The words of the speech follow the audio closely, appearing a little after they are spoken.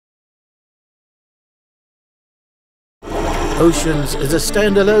Oceans is a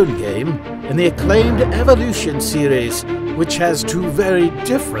standalone game in the acclaimed Evolution series, which has two very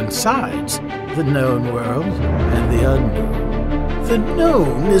different sides, the known world and the unknown. The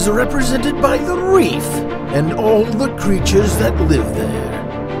known is represented by the reef and all the creatures that live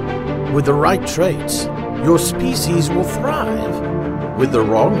there. With the right traits, your species will thrive. With the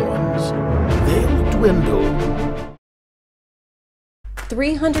wrong ones, they'll dwindle.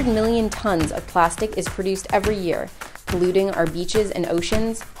 300 million tons of plastic is produced every year, polluting our beaches and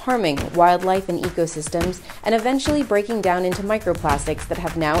oceans, harming wildlife and ecosystems, and eventually breaking down into microplastics that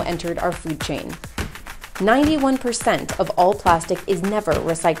have now entered our food chain. 91% of all plastic is never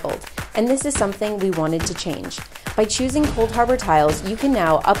recycled, and this is something we wanted to change. By choosing Coldharbour tiles, you can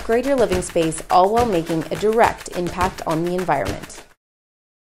now upgrade your living space, all while making a direct impact on the environment.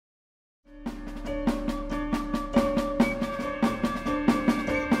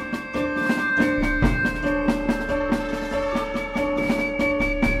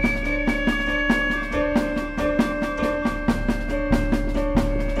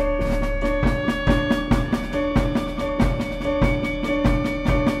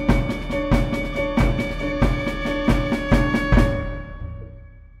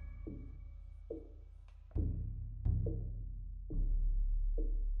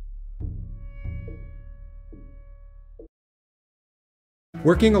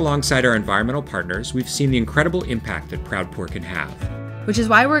 Working alongside our environmental partners, we've seen the incredible impact that Proud Pour can have. Which is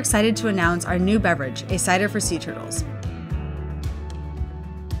why we're excited to announce our new beverage, a cider for sea turtles.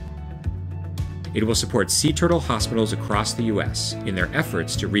 It will support sea turtle hospitals across the U.S. in their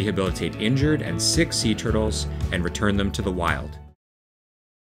efforts to rehabilitate injured and sick sea turtles and return them to the wild.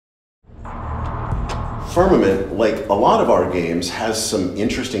 Firmament, like a lot of our games, has some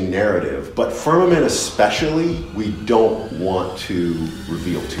interesting narrative, but Firmament especially, we don't want to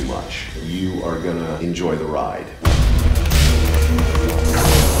reveal too much. You are gonna enjoy the ride.